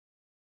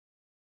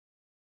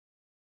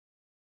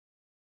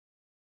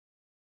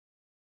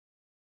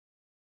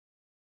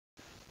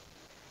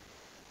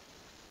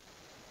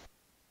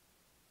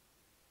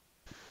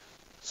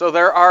So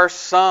there are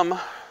some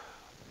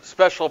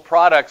special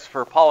products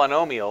for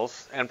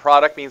polynomials, and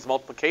product means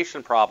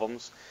multiplication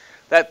problems,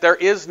 that there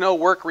is no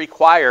work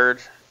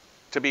required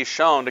to be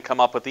shown to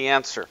come up with the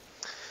answer.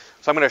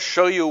 So I'm going to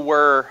show you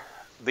where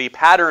the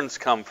patterns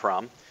come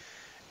from,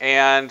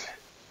 and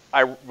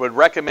I would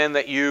recommend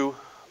that you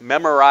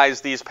memorize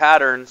these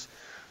patterns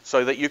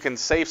so that you can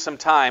save some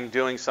time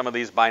doing some of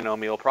these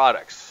binomial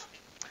products.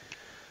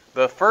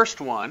 The first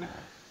one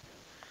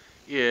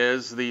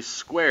is the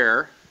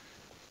square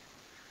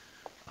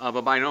of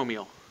a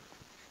binomial.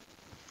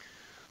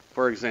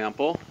 For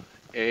example,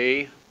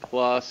 a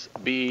plus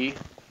b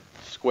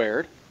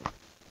squared.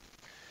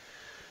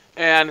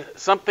 And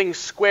something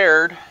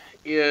squared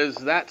is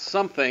that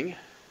something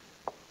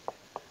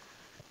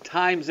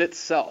times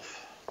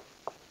itself.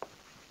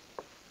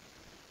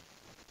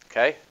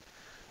 Okay?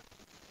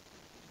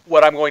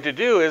 What I'm going to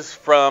do is,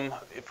 from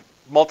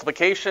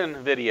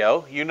multiplication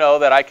video, you know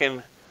that I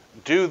can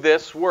do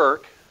this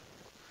work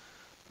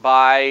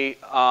by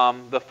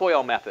the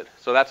FOIL method.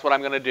 So that's what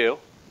I'm going to do.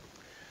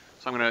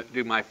 So I'm going to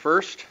do my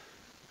first,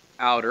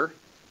 outer,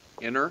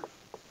 inner,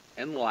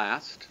 and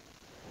last.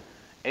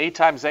 A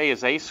times A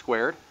is A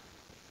squared.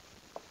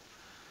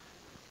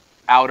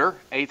 Outer,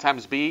 A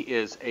times B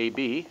is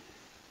AB.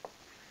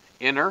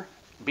 Inner,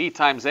 B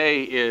times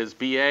A is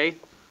BA,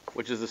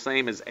 which is the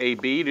same as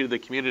AB due to the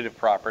commutative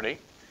property.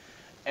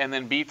 And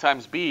then B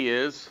times B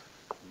is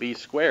B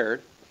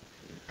squared.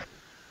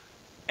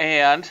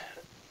 And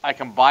I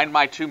combine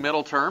my two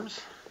middle terms.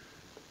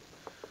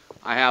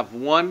 I have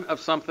one of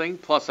something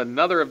plus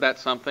another of that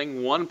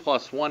something. 1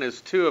 plus 1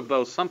 is 2 of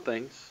those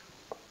somethings.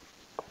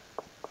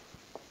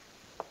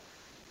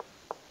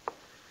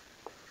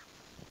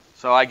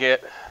 So I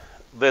get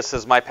this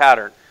as my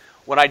pattern.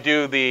 When I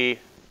do the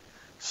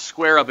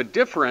square of a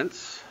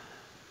difference,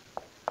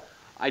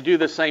 I do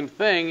the same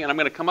thing, and I'm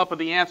going to come up with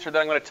the answer.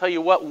 Then I'm going to tell you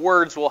what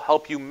words will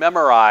help you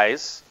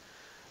memorize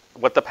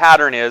what the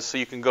pattern is so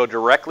you can go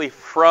directly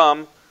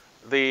from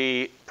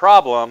the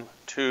problem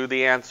to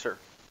the answer.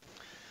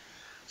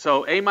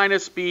 So a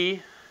minus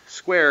b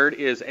squared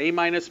is a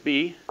minus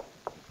b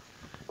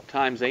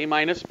times a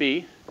minus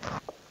b.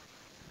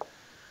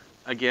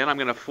 Again, I'm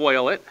going to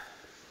FOIL it.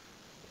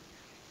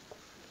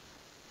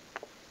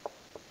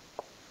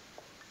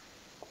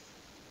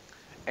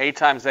 A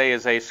times a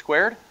is a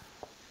squared.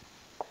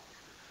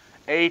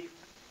 A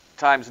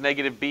times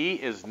negative b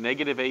is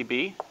negative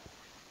ab.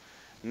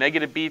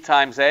 Negative b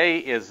times a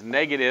is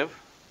negative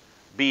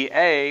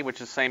ba, which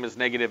is the same as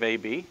negative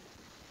ab.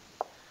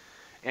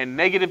 And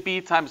negative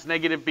b times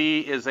negative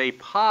b is a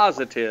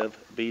positive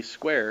b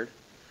squared.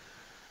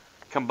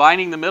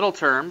 Combining the middle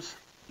terms,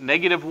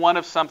 negative 1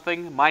 of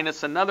something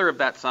minus another of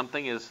that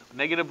something is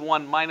negative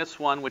 1 minus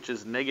 1, which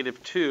is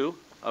negative 2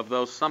 of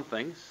those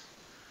somethings,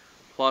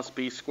 plus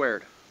b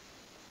squared.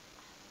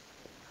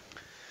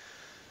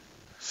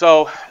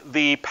 So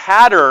the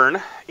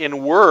pattern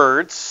in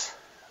words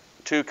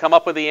to come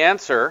up with the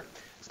answer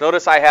is,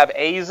 notice I have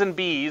a's and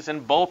b's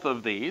in both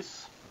of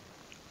these.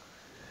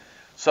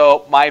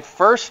 So my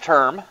first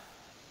term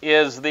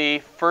is the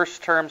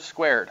first term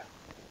squared.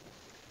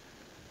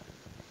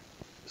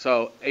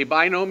 So a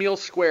binomial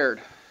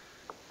squared.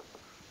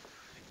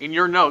 In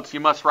your notes, you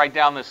must write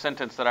down this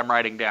sentence that I'm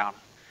writing down.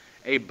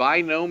 A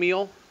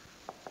binomial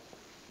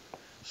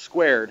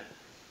squared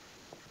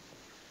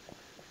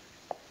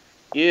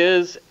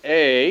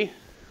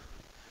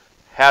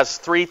has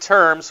 3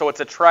 terms, so it's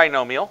a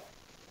trinomial.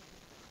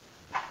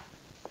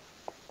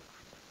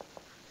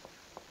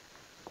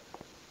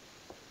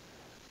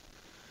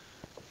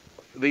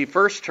 The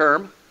first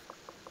term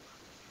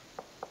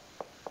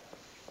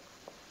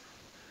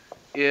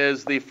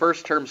is the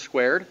first term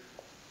squared.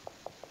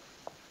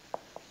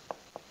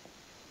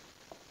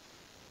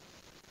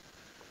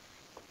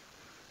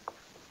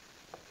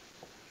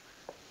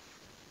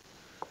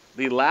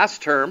 The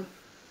last term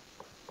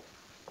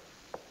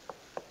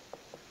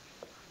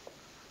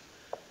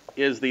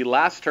is the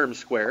last term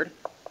squared.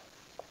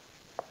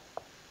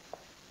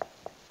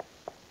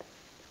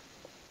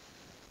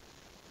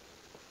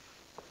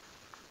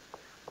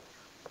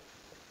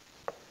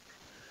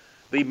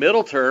 The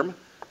middle term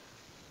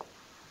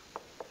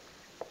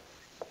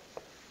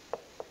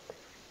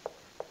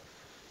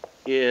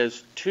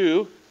is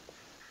 2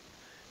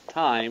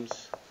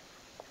 times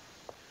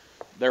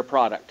their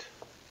product.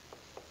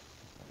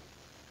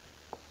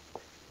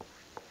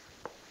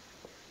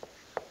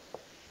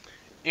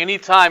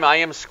 Anytime I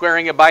am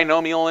squaring a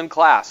binomial in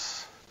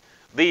class,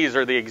 these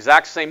are the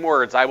exact same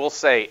words I will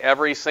say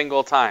every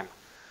single time.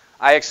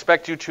 I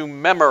expect you to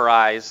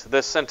memorize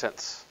this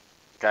sentence,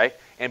 okay,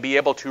 and be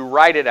able to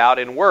write it out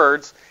in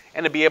words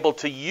and to be able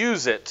to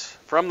use it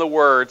from the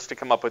words to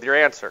come up with your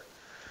answer.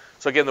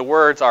 So again, the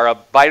words are: a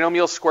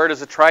binomial squared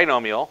is a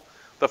trinomial.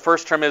 The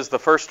first term is the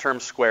first term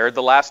squared.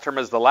 The last term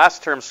is the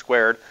last term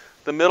squared.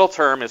 The middle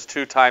term is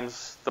 2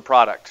 times the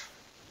product.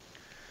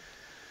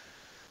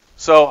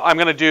 So I'm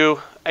going to do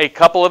a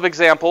couple of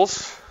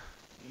examples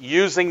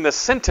using the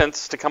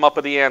sentence to come up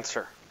with the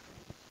answer.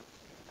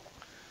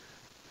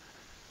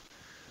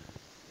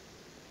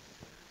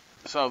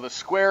 So the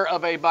square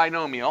of a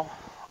binomial,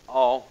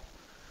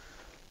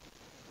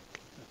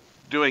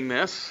 doing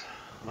this,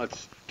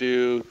 let's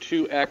do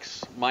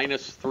 2x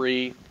minus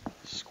 3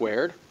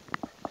 squared.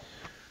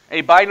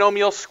 A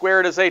binomial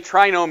squared is a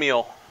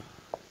trinomial.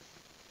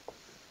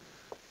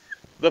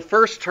 The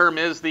first term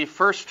is the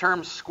first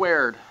term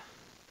squared,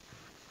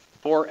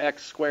 4x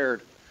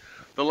squared.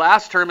 The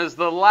last term is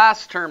the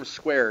last term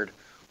squared,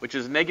 which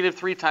is negative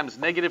 3 times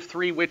negative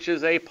 3, which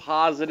is a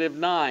positive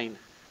 9.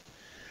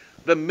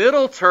 The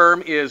middle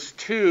term is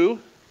 2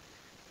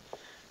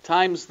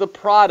 times the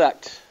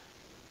product,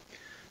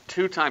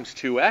 2 times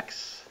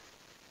 2x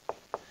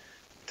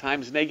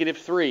times negative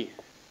 3.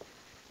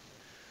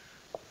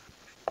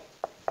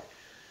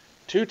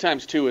 2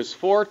 times 2 is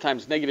 4,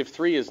 times negative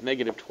 3 is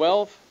negative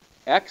 12,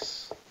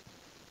 x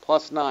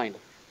plus 9.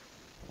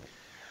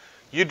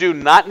 You do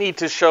not need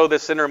to show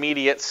this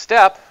intermediate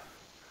step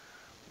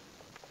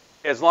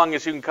as long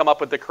as you can come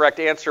up with the correct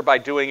answer by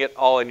doing it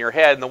all in your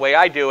head. And the way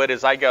I do it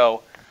is I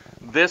go,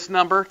 this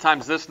number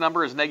times this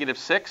number is negative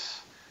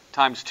 6,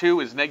 times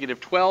 2 is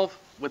negative 12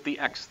 with the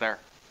x there.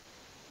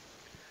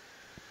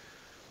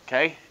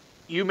 Okay,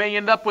 you may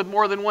end up with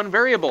more than one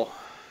variable.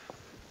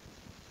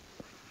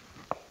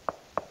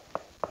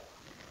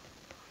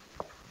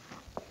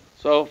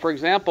 So, for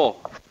example,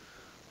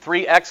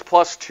 3x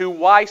plus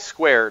 2y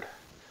squared.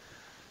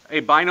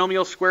 A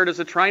binomial squared is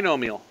a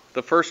trinomial.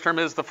 The first term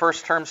is the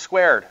first term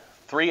squared.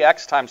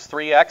 3x times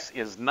 3x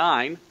is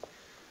 9x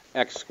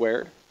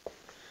squared.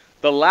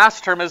 The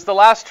last term is the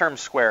last term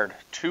squared.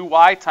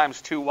 2y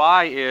times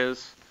 2y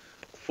is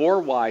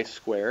 4y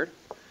squared.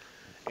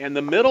 And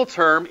the middle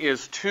term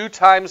is 2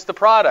 times the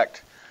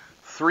product.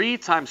 3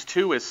 times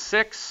 2 is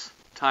 6,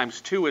 times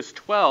 2 is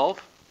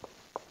 12,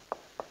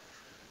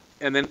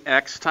 and then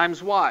x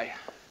times y.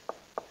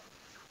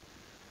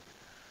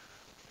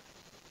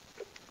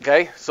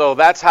 Okay, so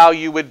that's how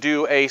you would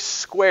do a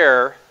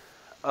square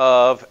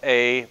of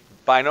a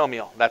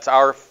binomial. That's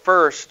our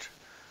first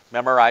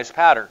memorized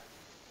pattern.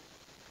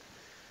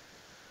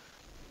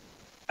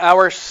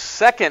 Our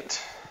second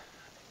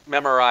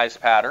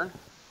memorized pattern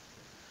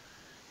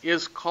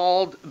is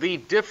called the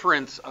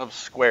difference of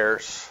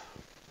squares.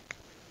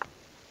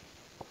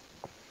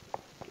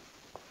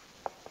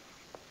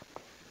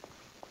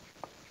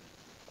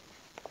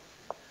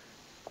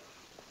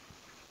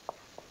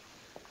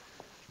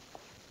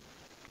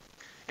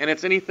 And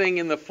it's anything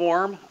in the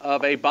form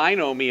of a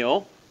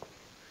binomial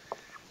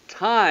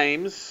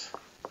times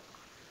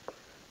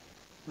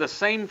the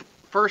same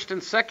first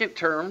and second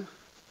term,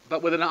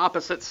 but with an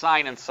opposite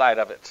sign inside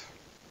of it.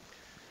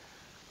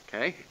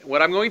 Okay,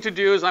 what I'm going to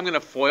do is I'm going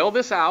to FOIL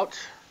this out,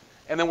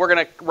 and then we're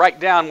going to write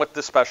down what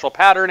the special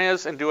pattern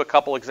is and do a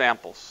couple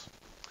examples.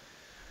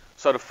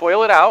 So to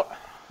FOIL it out,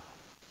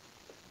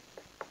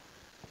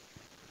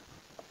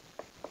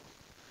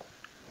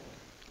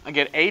 I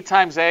get a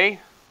times a,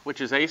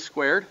 which is a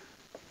squared.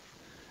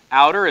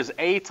 Outer is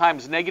a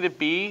times negative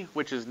b,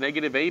 which is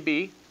negative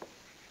ab.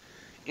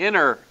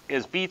 Inner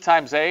is b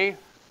times a,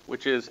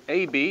 which is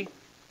ab.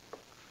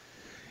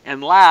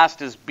 And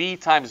last is b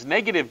times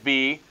negative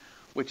b,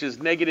 which is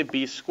negative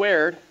b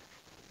squared.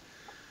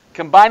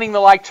 Combining the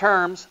like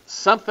terms,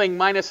 something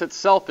minus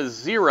itself is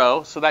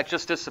 0, so that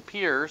just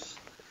disappears.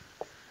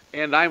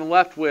 And I'm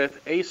left with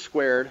a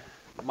squared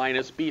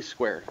minus b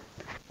squared.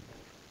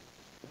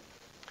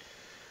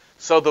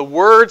 So the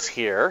words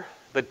here,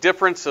 the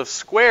difference of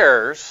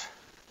squares,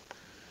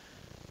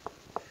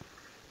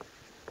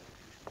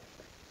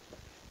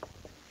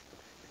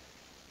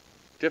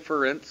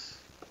 difference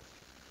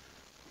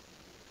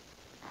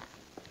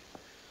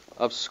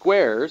of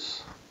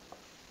squares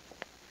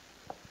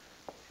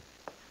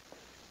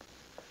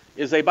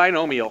is a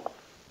binomial.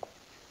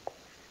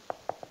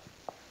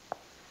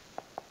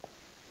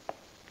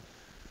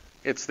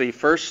 It's the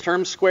first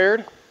term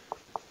squared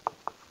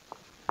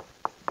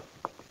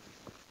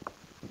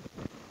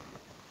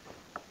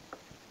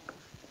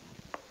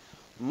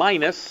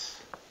minus,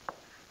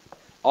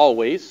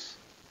 always,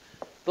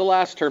 the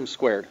last term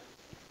squared.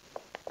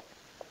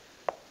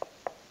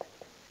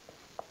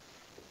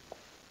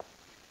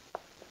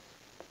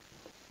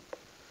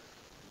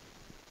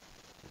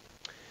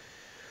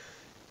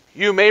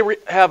 You may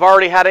have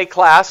already had a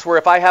class where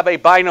if I have a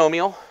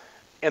binomial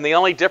and the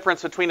only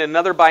difference between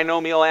another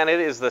binomial and it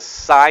is the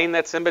sign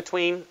that's in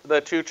between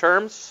the two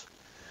terms,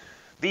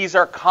 these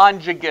are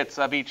conjugates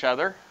of each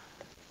other.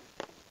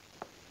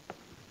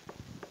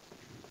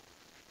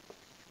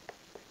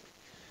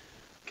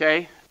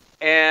 Okay,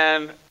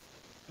 and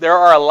there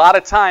are a lot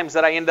of times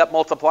that I end up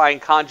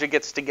multiplying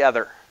conjugates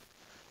together.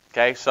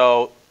 Okay,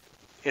 so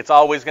it's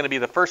always going to be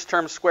the first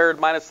term squared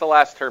minus the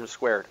last term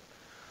squared.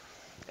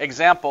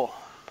 Example,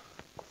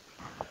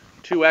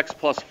 2x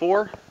plus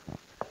 4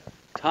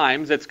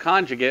 times its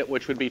conjugate,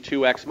 which would be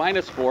 2x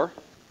minus 4,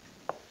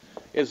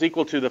 is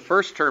equal to the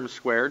first term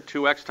squared.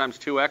 2x times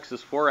 2x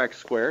is 4x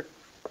squared,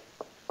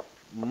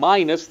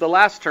 minus the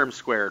last term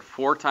squared.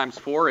 4 times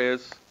 4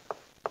 is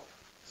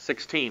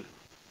 16.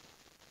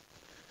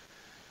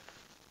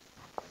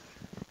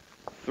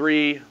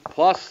 3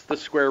 plus the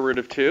square root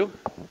of 2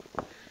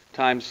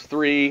 times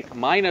 3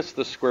 minus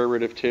the square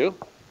root of 2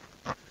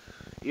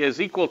 is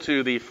equal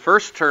to the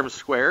first term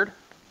squared,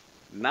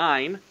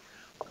 9,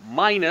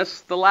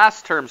 minus the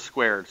last term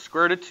squared.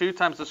 Square root of 2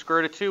 times the square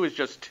root of 2 is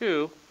just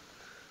 2,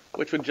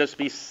 which would just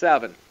be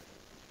 7.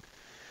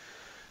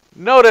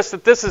 Notice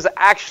that this is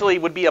actually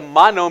would be a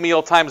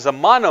monomial times a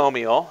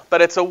monomial,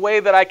 but it's a way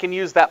that I can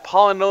use that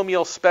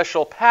polynomial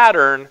special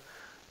pattern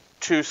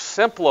to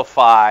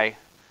simplify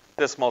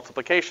this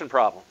multiplication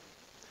problem.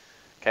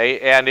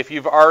 Okay, and if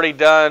you've already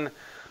done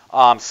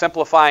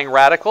simplifying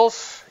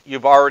radicals,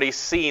 you've already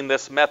seen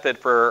this method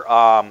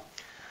for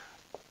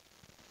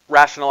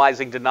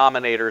rationalizing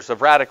denominators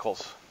of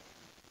radicals.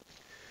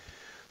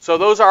 So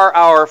those are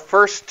our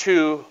first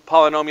two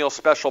polynomial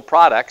special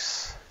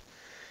products.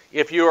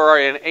 If you are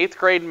in 8th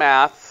grade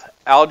math,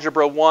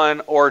 Algebra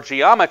 1, or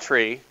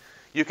geometry,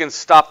 you can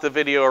stop the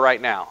video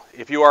right now.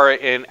 If you are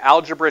in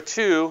Algebra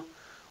 2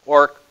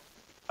 or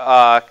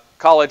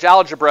college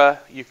algebra,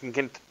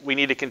 we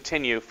need to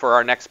continue for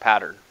our next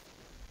pattern.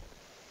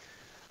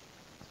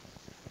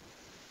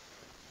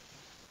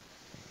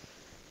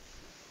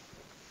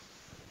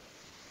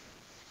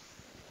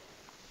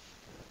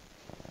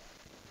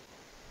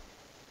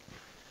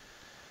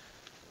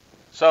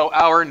 So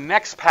our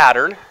next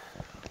pattern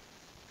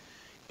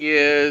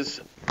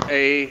is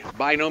a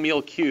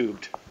binomial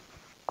cubed.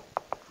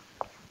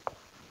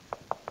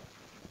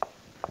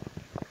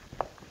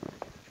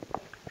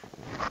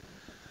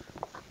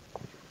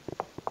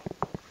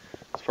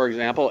 For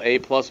example, a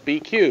plus b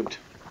cubed.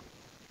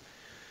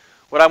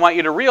 What I want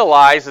you to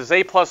realize is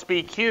a plus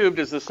b cubed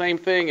is the same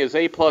thing as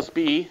a plus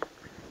b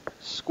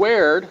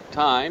squared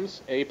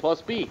times a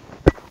plus b.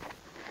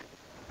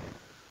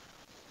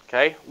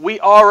 Okay, we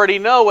already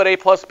know what a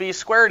plus b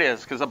squared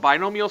is because a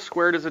binomial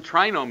squared is a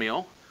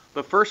trinomial.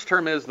 The first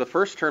term is the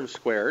first term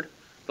squared.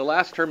 The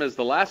last term is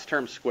the last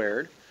term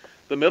squared.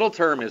 The middle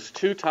term is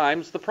 2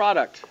 times the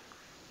product.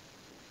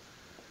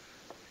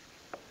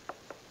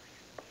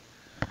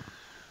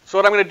 So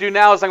what I'm going to do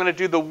now is I'm going to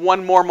do the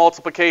one more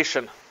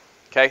multiplication.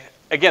 Okay.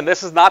 Again,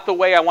 this is not the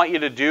way I want you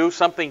to do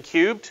something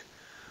cubed.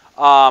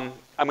 I'm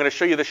going to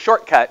show you the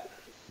shortcut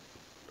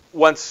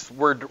once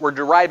we're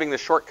deriving the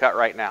shortcut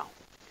right now.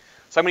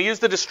 So I'm going to use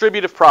the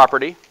distributive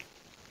property.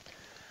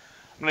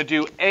 I'm going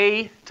to do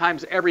a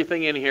times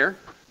everything in here.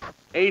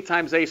 A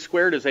times a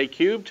squared is a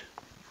cubed.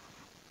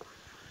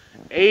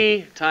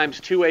 A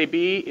times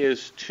 2ab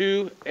is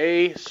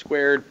 2a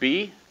squared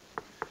b.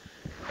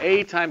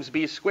 A times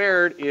b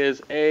squared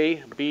is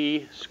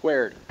ab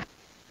squared.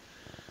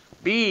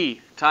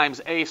 B times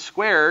a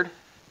squared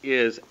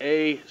is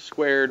a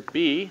squared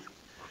b.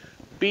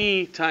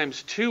 B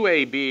times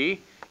 2ab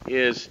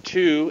is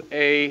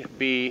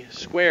 2ab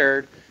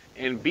squared.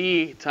 And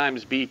b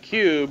times b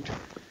cubed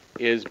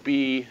is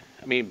b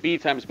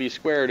times b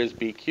squared is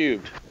b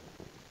cubed.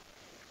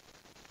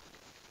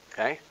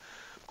 Okay.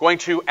 I'm going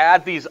to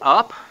add these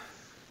up,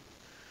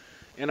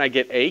 and I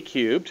get a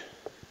cubed.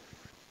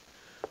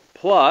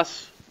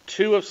 Plus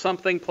 2 of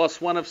something plus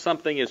 1 of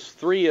something is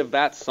 3 of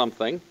that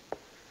something.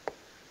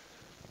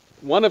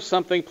 1 of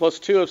something plus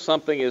 2 of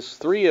something is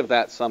 3 of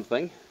that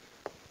something.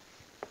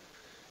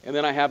 And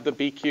then I have the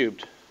b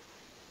cubed.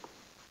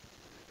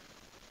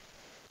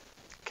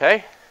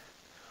 Okay?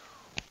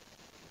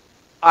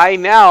 I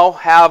now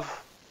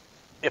have,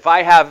 if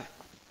I have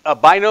a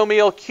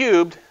binomial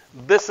cubed,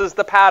 this is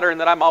the pattern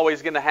that I'm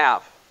always going to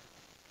have.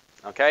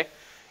 Okay?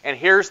 And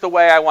here's the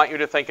way I want you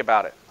to think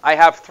about it. I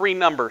have 3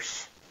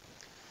 numbers.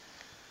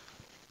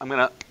 I'm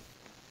going to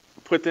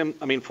put them,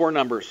 4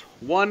 numbers.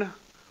 1,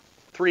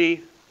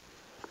 3,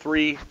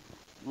 3,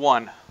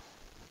 1.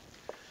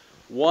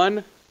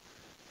 1,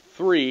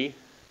 3,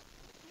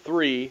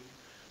 3,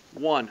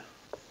 1.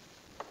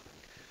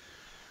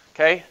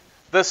 Okay?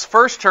 This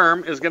first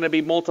term is going to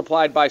be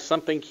multiplied by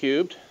something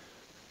cubed,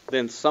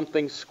 then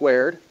something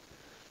squared,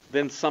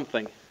 then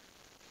something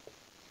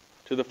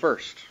to the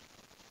first.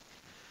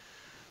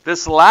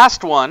 This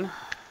last one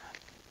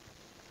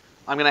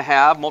I'm going to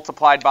have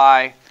multiplied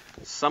by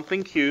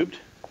something cubed,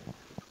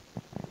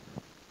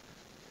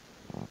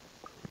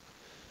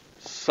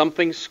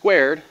 something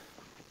squared,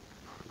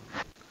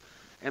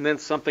 and then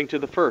something to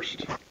the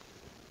first.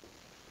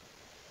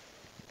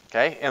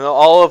 Okay, and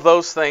all of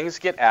those things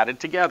get added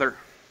together.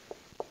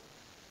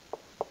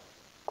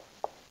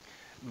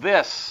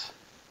 This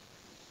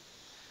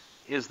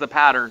is the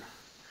pattern.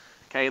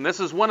 Okay, and this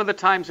is one of the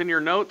times in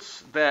your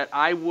notes that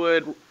I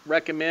would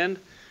recommend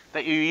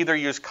that you either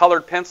use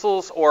colored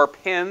pencils or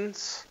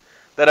pens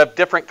that have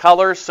different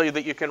colors so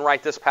that you can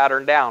write this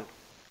pattern down.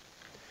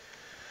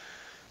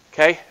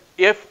 Okay,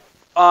 if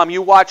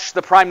you watch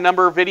the prime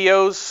number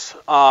videos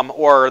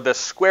or the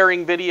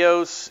squaring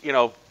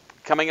videos,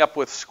 coming up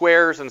with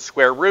squares and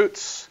square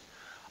roots,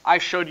 I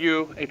showed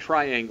you a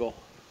triangle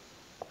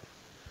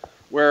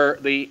where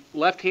the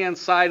left-hand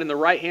side and the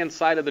right-hand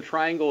side of the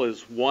triangle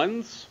is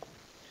ones.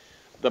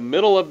 The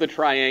middle of the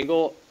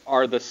triangle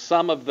are the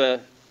sum of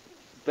the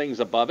things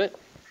above it.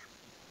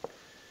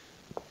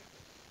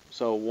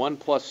 So 1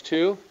 plus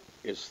 2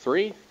 is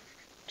 3.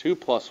 2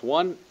 plus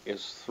 1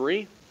 is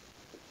 3.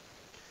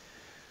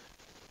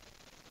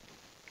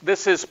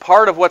 this is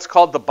part of what's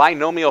called the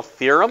binomial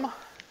theorem,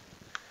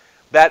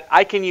 that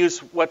I can use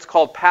what's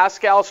called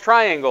Pascal's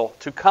triangle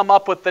to come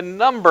up with the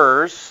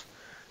numbers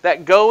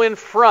that go in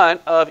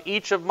front of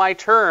each of my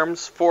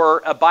terms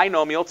for a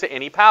binomial to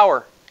any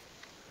power.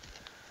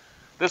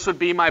 This would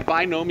be my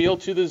binomial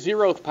to the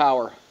 0th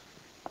power.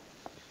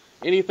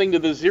 Anything to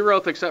the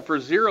 0th except for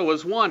 0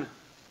 is 1.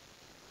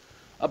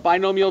 A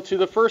binomial to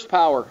the 1st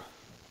power.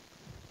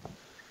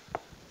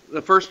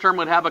 The first term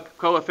would have a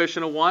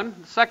coefficient of 1.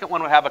 The second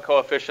one would have a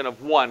coefficient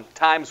of 1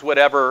 times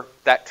whatever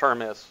that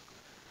term is.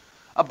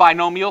 A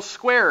binomial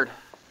squared.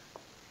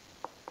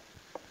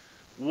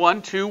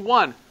 1, 2,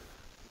 1.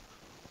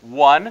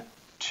 1,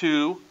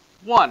 2,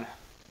 1.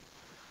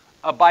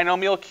 A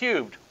binomial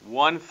cubed.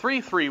 1,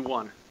 3, 3,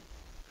 1.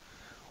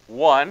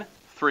 1,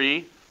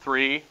 3,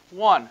 3,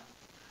 1.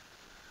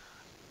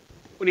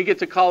 When you get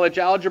to college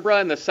algebra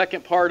and the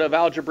second part of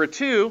algebra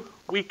 2,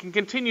 we can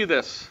continue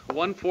this.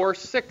 1, 4,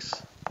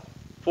 6,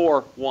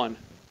 4, 1.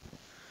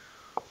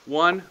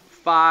 1,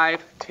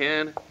 5,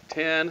 10,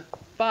 10,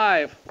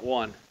 5,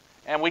 1.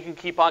 And we can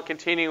keep on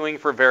continuing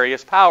for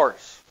various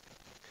powers.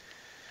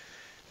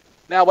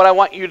 Now what I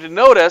want you to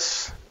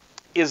notice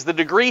is the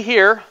degree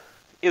here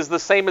is the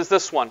same as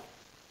this one.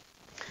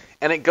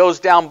 And it goes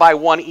down by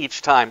 1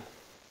 each time.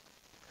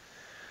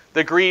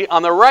 The degree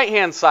on the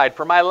right-hand side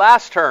for my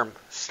last term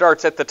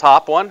starts at the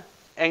top one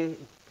and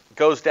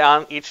goes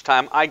down each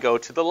time I go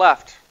to the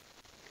left.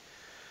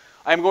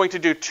 I'm going to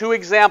do 2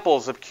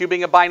 examples of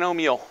cubing a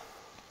binomial.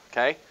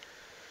 Okay?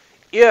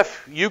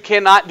 If you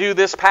cannot do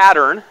this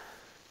pattern,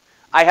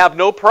 I have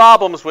no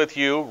problems with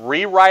you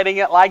rewriting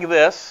it like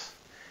this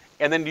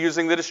and then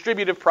using the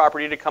distributive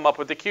property to come up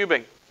with the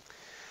cubing.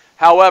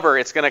 However,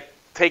 it's going to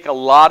take a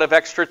lot of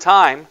extra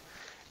time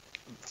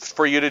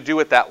for you to do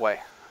it that way.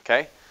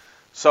 Okay?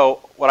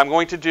 So what I'm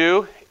going to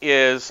do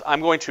is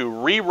I'm going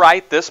to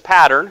rewrite this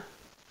pattern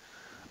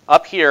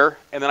up here,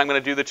 and then I'm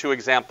going to do the 2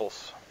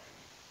 examples.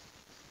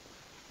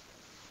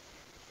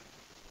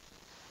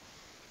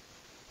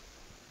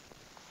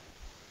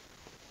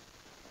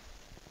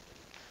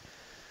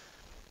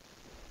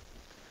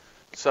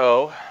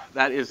 So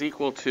that is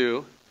equal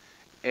to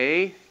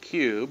a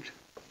cubed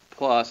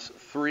plus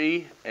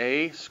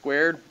 3a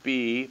squared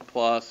b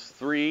plus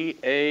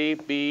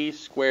 3ab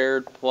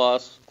squared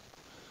plus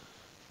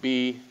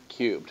b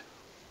cubed.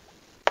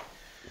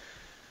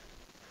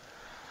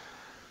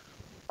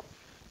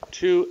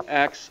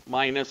 2x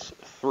minus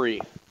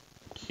 3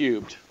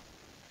 cubed.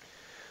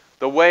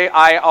 The way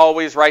I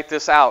always write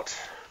this out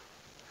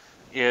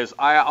is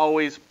I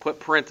always put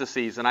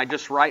parentheses and I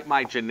just write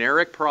my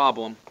generic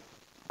problem.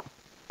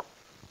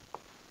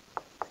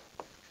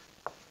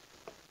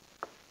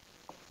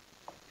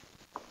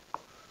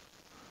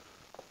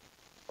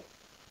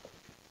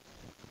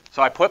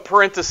 So I put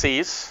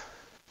parentheses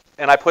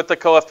and I put the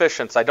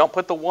coefficients. I don't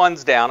put the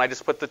 1s down, I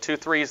just put the 2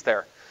 3s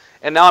there.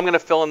 And now I'm going to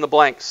fill in the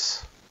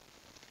blanks.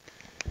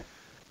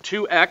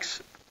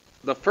 2x,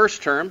 the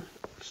first term,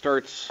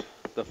 starts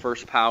the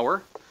first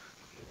power,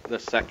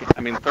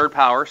 third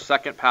power,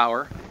 second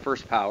power,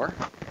 first power.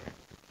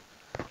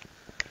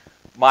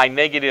 My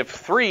negative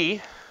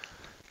 3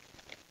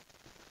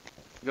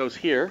 goes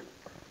here.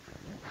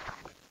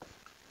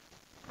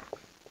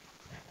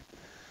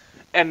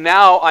 And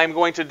now I'm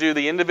going to do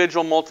the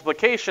individual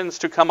multiplications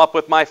to come up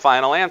with my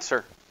final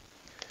answer.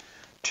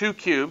 2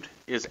 cubed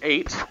is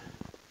 8.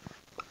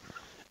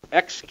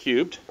 X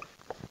cubed.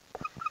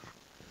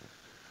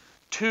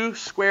 2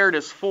 squared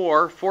is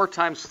 4. 4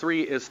 times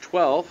 3 is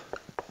 12.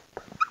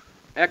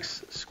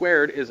 X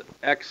squared is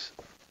x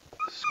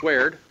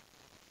squared.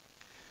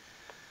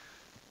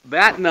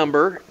 That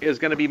number is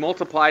going to be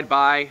multiplied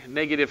by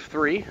negative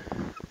 3.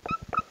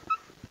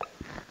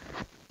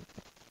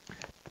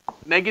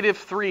 Negative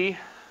 3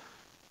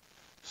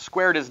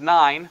 squared is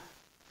 9.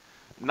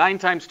 9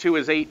 times 2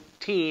 is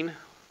 18.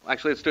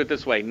 Actually, let's do it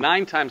this way.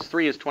 9 times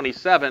 3 is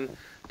 27,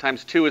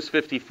 times 2 is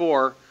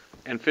 54,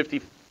 and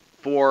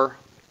 54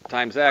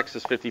 times x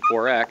is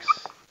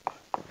 54x.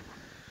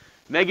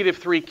 Negative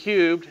 3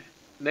 cubed,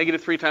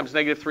 negative 3 times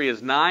negative 3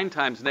 is 9,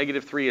 times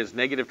negative 3 is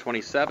negative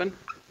 27.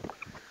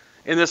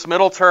 In this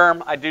middle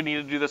term, I do need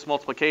to do this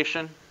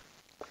multiplication.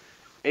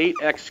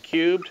 8x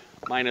cubed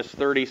minus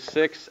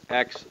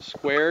 36x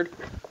squared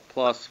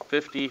plus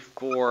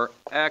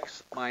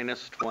 54x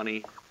minus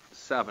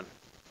 27.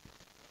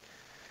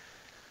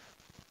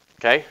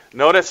 Okay,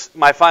 notice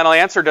my final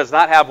answer does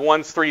not have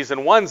 1s, 3s,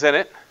 and 1s in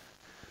it.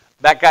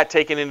 That got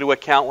taken into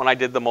account when I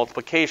did the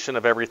multiplication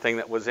of everything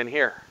that was in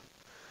here.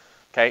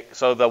 Okay,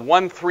 so the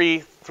 1, 3,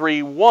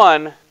 3,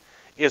 1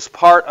 is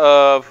part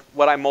of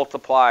what I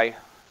multiply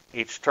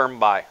each term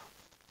by.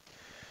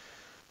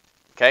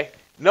 Okay,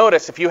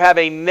 notice if you have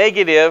a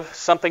negative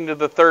something to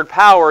the third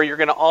power, you're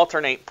going to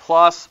alternate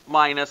plus,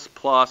 minus,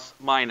 plus,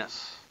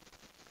 minus.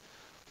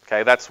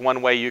 Okay, that's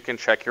one way you can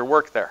check your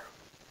work there.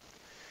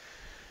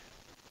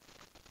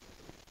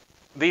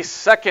 The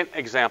second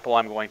example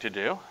I'm going to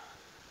do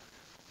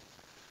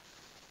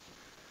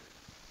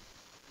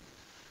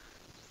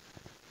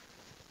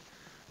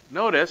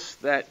notice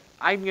that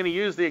I'm going to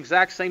use the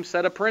exact same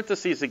set of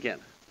parentheses again.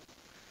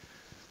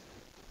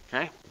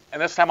 Okay?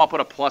 And this time I'll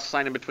put a plus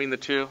sign in between the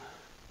two.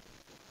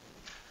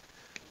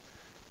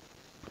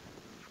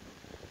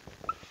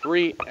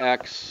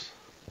 3x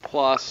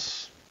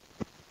plus,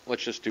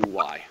 let's just do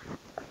y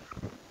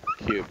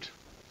cubed.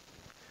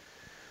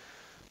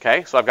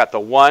 Okay, so I've got the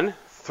 1,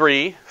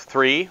 3,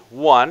 3,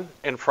 1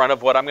 in front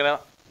of what I'm going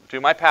to do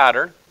my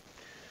pattern.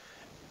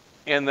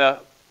 In the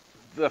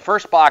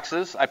first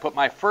boxes, I put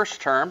my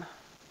first term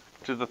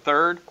to the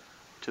third,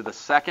 to the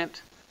second,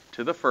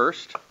 to the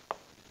first.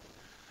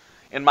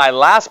 In my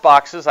last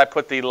boxes, I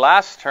put the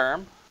last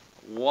term,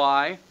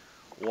 y,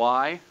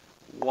 y,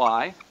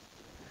 y.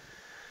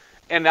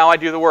 And now I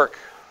do the work.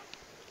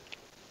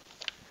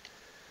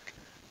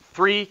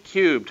 3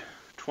 cubed,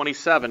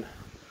 27.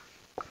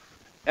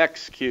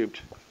 X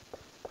cubed.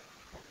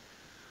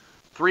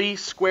 3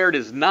 squared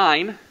is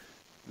 9.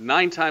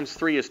 9 times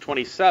 3 is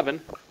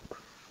 27.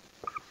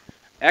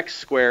 X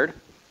squared.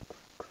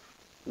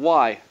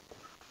 Y.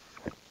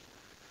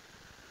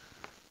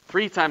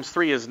 3 times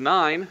 3 is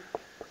 9.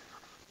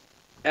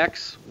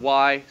 X,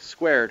 y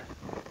squared.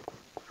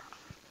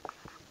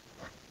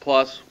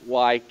 Plus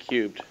y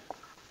cubed.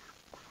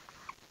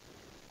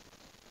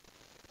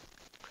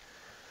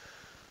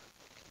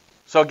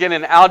 So again,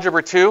 in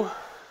Algebra 2,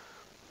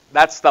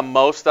 that's the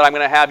most that I'm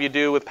going to have you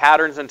do with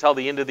patterns until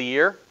the end of the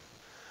year.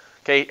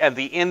 Okay, at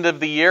the end of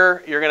the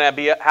year, you're going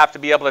to have to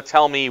be able to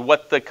tell me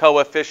what the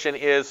coefficient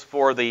is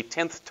for the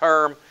 10th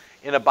term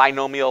in a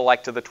binomial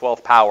like to the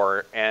 12th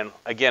power. And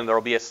again, there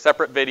will be a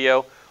separate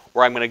video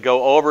where I'm going to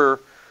go over,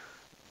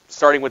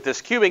 starting with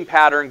this cubing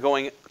pattern,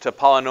 going to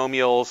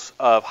polynomials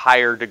of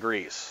higher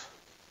degrees.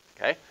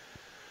 Okay,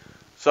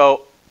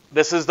 so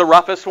this is the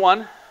roughest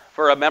one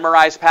for a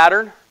memorized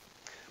pattern.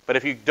 But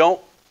if you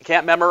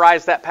can't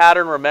memorize that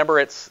pattern, remember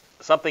it's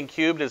something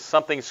cubed is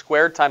something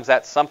squared times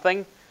that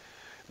something.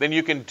 Then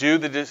you can do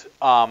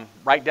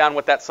write down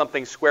what that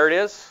something squared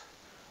is,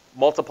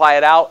 multiply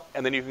it out,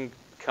 and then you can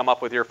come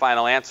up with your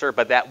final answer.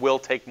 But that will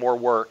take more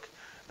work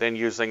than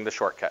using the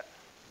shortcut.